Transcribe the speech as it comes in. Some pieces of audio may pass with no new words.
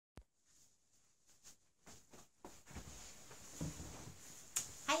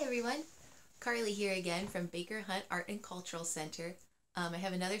everyone, Carly here again from Baker Hunt Art and Cultural Center. I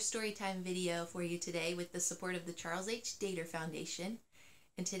have another storytime video for you today with the support of the Charles H. Dater Foundation.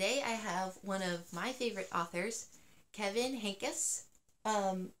 And today I have one of my favorite authors, Kevin Henkes.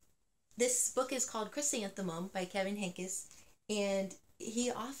 This book is called Chrysanthemum by Kevin Henkes, and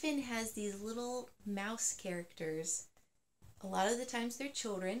he often has these little mouse characters. A lot of the times they're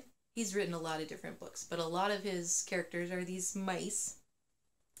children. He's written a lot of different books, but a lot of his characters are these mice.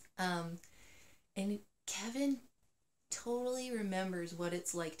 And Kevin totally remembers what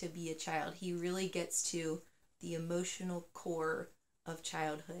it's like to be a child. He really gets to the emotional core of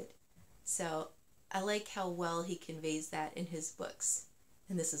childhood. So I like how well he conveys that in his books.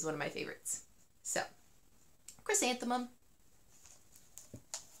 And this is one of my favorites. So, Chrysanthemum.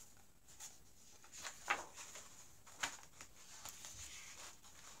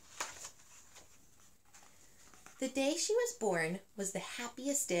 The day she was born was the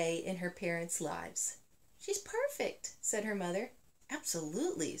happiest day in her parents' lives. "She's perfect," said her mother.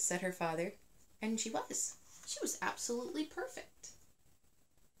 "Absolutely," said her father. And she was. She was absolutely perfect.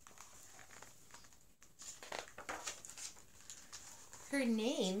 "Her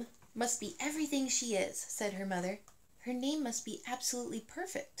name must be everything she is," said her mother. "Her name must be absolutely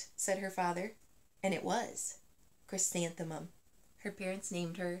perfect," said her father. And it was. Chrysanthemum. Her parents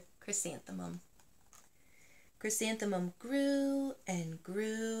named her Chrysanthemum. Chrysanthemum grew and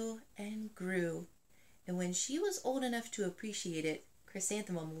grew and grew, and when she was old enough to appreciate it,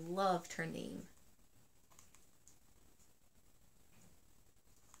 Chrysanthemum loved her name.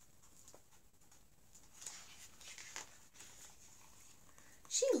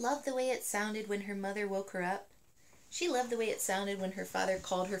 She loved the way it sounded when her mother woke her up. She loved the way it sounded when her father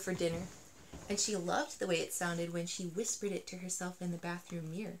called her for dinner, and she loved the way it sounded when she whispered it to herself in the bathroom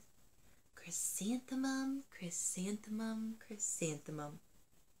mirror. Chrysanthemum, chrysanthemum, chrysanthemum.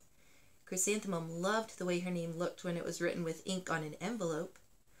 Chrysanthemum loved the way her name looked when it was written with ink on an envelope.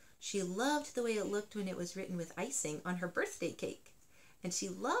 She loved the way it looked when it was written with icing on her birthday cake. And she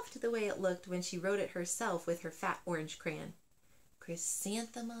loved the way it looked when she wrote it herself with her fat orange crayon.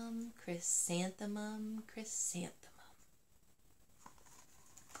 Chrysanthemum, chrysanthemum, chrysanthemum.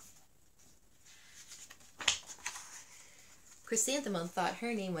 Chrysanthemum thought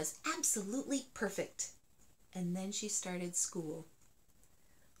her name was absolutely perfect. And then she started school.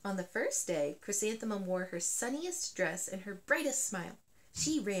 On the first day, Chrysanthemum wore her sunniest dress and her brightest smile.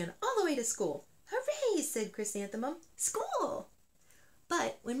 She ran all the way to school. "Hooray!" said Chrysanthemum. "School!"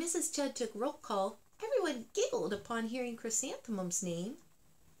 But when Mrs. Chudd took roll call, everyone giggled upon hearing Chrysanthemum's name.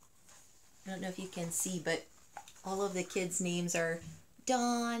 I don't know if you can see, but all of the kids' names are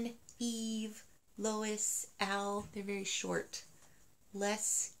Dawn, Eve, Lois, Al. They're very short.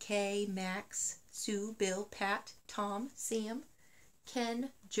 Les, Kay, Max, Sue, Bill, Pat, Tom, Sam,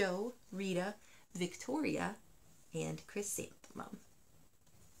 Ken, Joe, Rita, Victoria, and Chrysanthemum.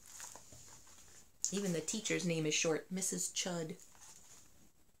 Even the teacher's name is short, Mrs. Chudd.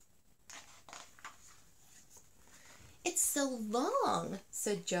 "It's so long,"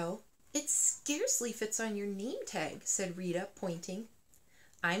 said Joe. "It scarcely fits on your name tag," said Rita, pointing.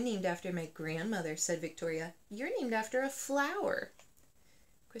 "I'm named after my grandmother," said Victoria. "You're named after a flower."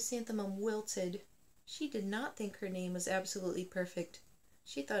 Chrysanthemum wilted. She did not think her name was absolutely perfect.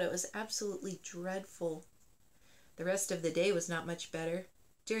 She thought it was absolutely dreadful. The rest of the day was not much better.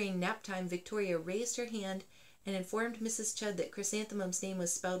 During nap time, Victoria raised her hand and informed Mrs. Chudd that Chrysanthemum's name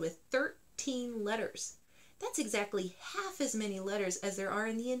was spelled with 13 letters. "That's exactly half as many letters as there are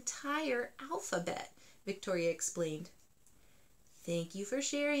in the entire alphabet," Victoria explained. "Thank you for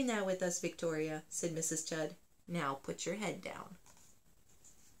sharing that with us, Victoria," said Mrs. Chudd. "Now put your head down."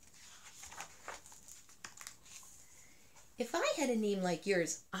 "If I had a name like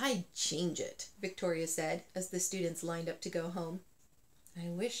yours, I'd change it," Victoria said as the students lined up to go home. "I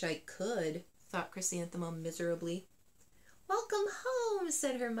wish I could," thought Chrysanthemum miserably. "Welcome home,"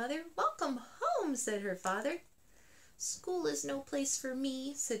 said her mother. "Welcome home," said her father. "School is no place for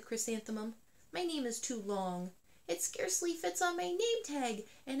me," said Chrysanthemum. "My name is too long. It scarcely fits on my name tag,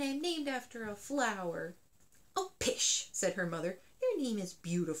 and I'm named after a flower." "Oh, pish," said her mother. "Your name is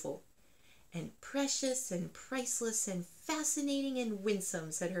beautiful." "And precious and priceless and fascinating and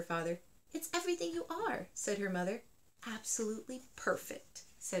winsome," said her father. "It's everything you are," said her mother. "Absolutely perfect,"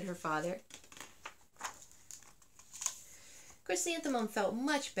 said her father. Chrysanthemum felt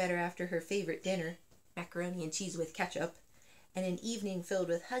much better after her favorite dinner, macaroni and cheese with ketchup, and an evening filled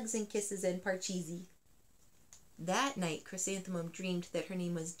with hugs and kisses and parcheesi. That night, Chrysanthemum dreamed that her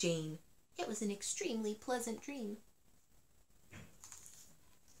name was Jane. It was an extremely pleasant dream.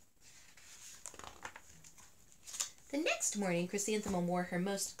 The next next morning, Chrysanthemum wore her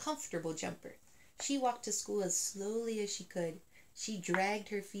most comfortable jumper. She walked to school as slowly as she could. She dragged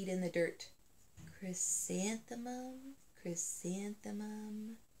her feet in the dirt. Chrysanthemum,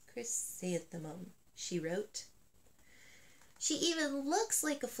 chrysanthemum, chrysanthemum, she wrote. She even looks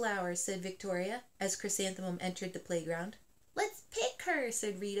like a flower, said Victoria, as Chrysanthemum entered the playground. Let's pick her,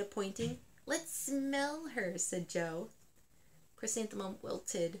 said Rita, pointing. Let's smell her, said Joe. Chrysanthemum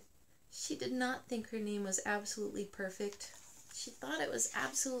wilted. She did not think her name was absolutely perfect. She thought it was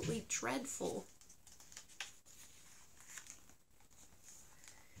absolutely dreadful.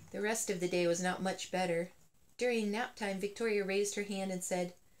 The rest of the day was not much better. During nap time, Victoria raised her hand and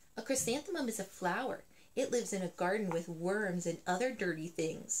said, "A chrysanthemum is a flower. It lives in a garden with worms and other dirty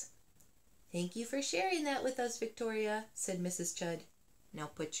things." "Thank you for sharing that with us, Victoria," said Mrs. Chudd. "Now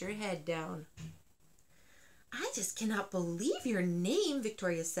put your head down." "I just cannot believe your name,"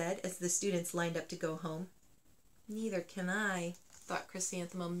 Victoria said as the students lined up to go home. "Neither can I," thought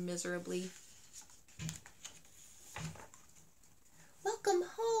Chrysanthemum miserably. "Welcome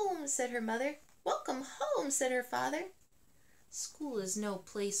home," said her mother. "Welcome home," said her father. "School is no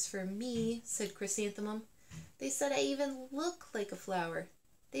place for me," said Chrysanthemum. "They said I even look like a flower.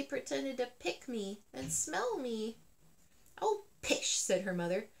 They pretended to pick me and smell me." "Oh, pish," said her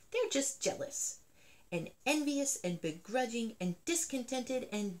mother. "They're just jealous." "And envious and begrudging and discontented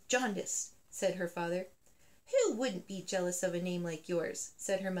and jaundiced," said her father. "Who wouldn't be jealous of a name like yours?"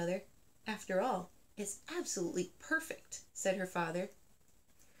 said her mother. "After all, it's absolutely perfect," said her father.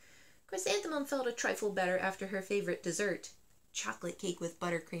 Chrysanthemum felt a trifle better after her favorite dessert, chocolate cake with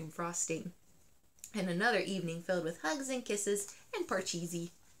buttercream frosting, and another evening filled with hugs and kisses and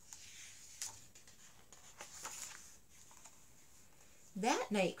parcheesi.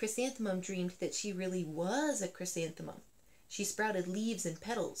 That night, Chrysanthemum dreamed that she really was a chrysanthemum. She sprouted leaves and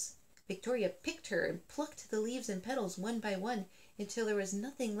petals. Victoria picked her and plucked the leaves and petals one by one until there was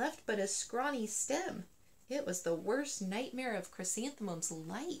nothing left but a scrawny stem. It was the worst nightmare of Chrysanthemum's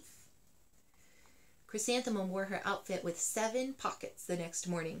life. Chrysanthemum wore her outfit with 7 pockets the next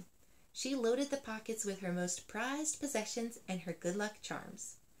morning. She loaded the pockets with her most prized possessions and her good luck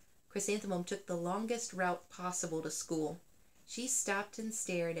charms. Chrysanthemum took the longest route possible to school. She stopped and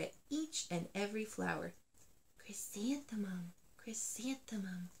stared at each and every flower. "Chrysanthemum,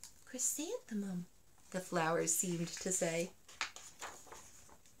 chrysanthemum, chrysanthemum," the flowers seemed to say.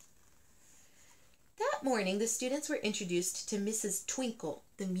 That morning, the students were introduced to Mrs. Twinkle,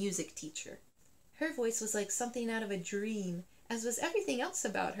 the music teacher. Her voice was like something out of a dream, as was everything else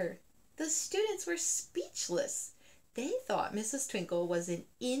about her. The students were speechless. They thought Mrs. Twinkle was an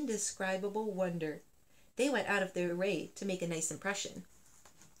indescribable wonder. They went out of their way to make a nice impression.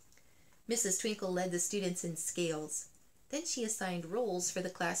 Mrs. Twinkle led the students in scales. Then she assigned roles for the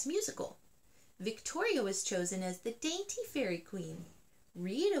class musical. Victoria was chosen as the dainty fairy queen.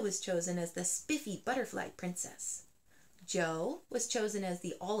 Rita was chosen as the spiffy butterfly princess. Joe was chosen as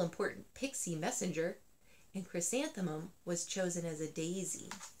the all-important pixie messenger, and Chrysanthemum was chosen as a daisy.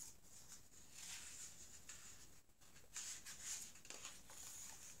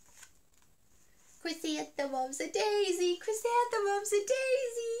 "Chrysanthemum's a daisy! Chrysanthemum's a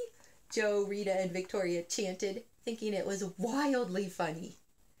daisy!" Joe, Rita, and Victoria chanted, thinking it was wildly funny.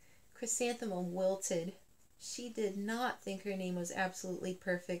 Chrysanthemum wilted. She did not think her name was absolutely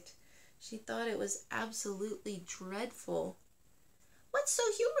perfect. She thought it was absolutely dreadful. "What's so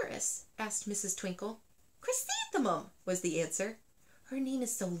humorous?" asked Mrs. Twinkle. "Chrysanthemum," was the answer. "Her name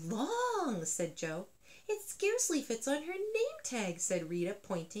is so long," said Joe. "It scarcely fits on her name tag," said Rita,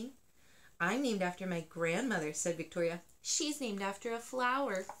 pointing. "I'm named after my grandmother," said Victoria. "She's named after a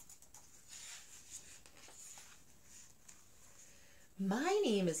flower." "My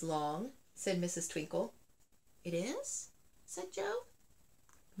name is long," said Mrs. Twinkle. "It is?" said Joe.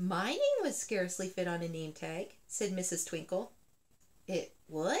 "My name would scarcely fit on a name tag," said Mrs. Twinkle. "It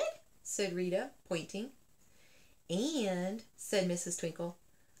would?" said Rita, pointing. "And," said Mrs. Twinkle,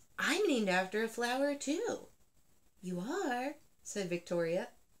 "I'm named after a flower, too." "You are?" said Victoria.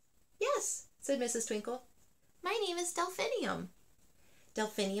 "Yes," said Mrs. Twinkle. "My name is Delphinium.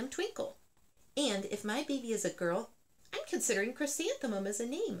 Delphinium Twinkle. And if my baby is a girl, I'm considering Chrysanthemum as a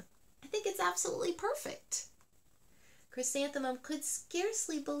name. I think it's absolutely perfect." Chrysanthemum could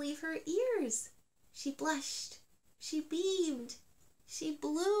scarcely believe her ears. She blushed. She beamed. She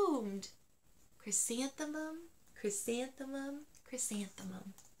bloomed. Chrysanthemum, chrysanthemum,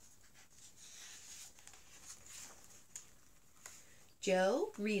 chrysanthemum.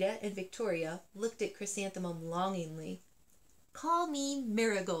 Joe, Rita, and Victoria looked at Chrysanthemum longingly. "Call me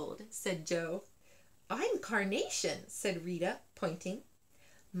Marigold," said Joe. "I'm Carnation," said Rita, pointing.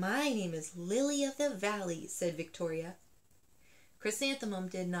 "My name is Lily of the Valley," said Victoria. Chrysanthemum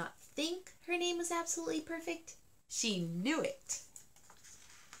did not think her name was absolutely perfect. She knew it.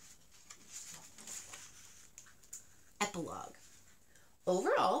 Epilogue.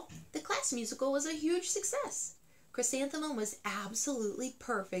 Overall, the class musical was a huge success. Chrysanthemum was absolutely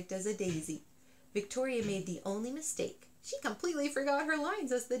perfect as a daisy. Victoria made the only mistake. She completely forgot her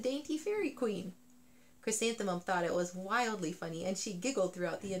lines as the dainty fairy queen. Chrysanthemum thought it was wildly funny, and she giggled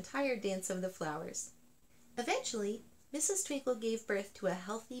throughout the entire dance of the flowers. Eventually, Mrs. Twinkle gave birth to a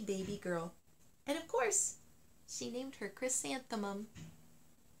healthy baby girl. And of course, she named her Chrysanthemum.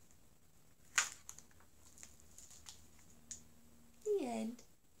 The end.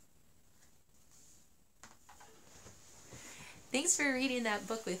 Thanks for reading that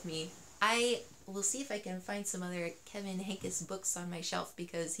book with me. I will see if I can find some other Kevin Henkes books on my shelf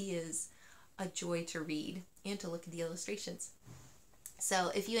because he is a joy to read and to look at the illustrations.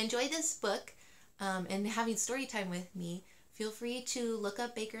 So if you enjoy this book and having story time with me, feel free to look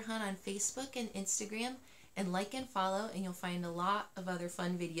up Baker Hunt on Facebook and Instagram and like and follow, and you'll find a lot of other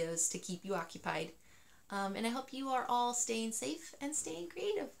fun videos to keep you occupied. And I hope you are all staying safe and staying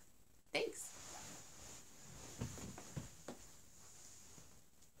creative. Thanks.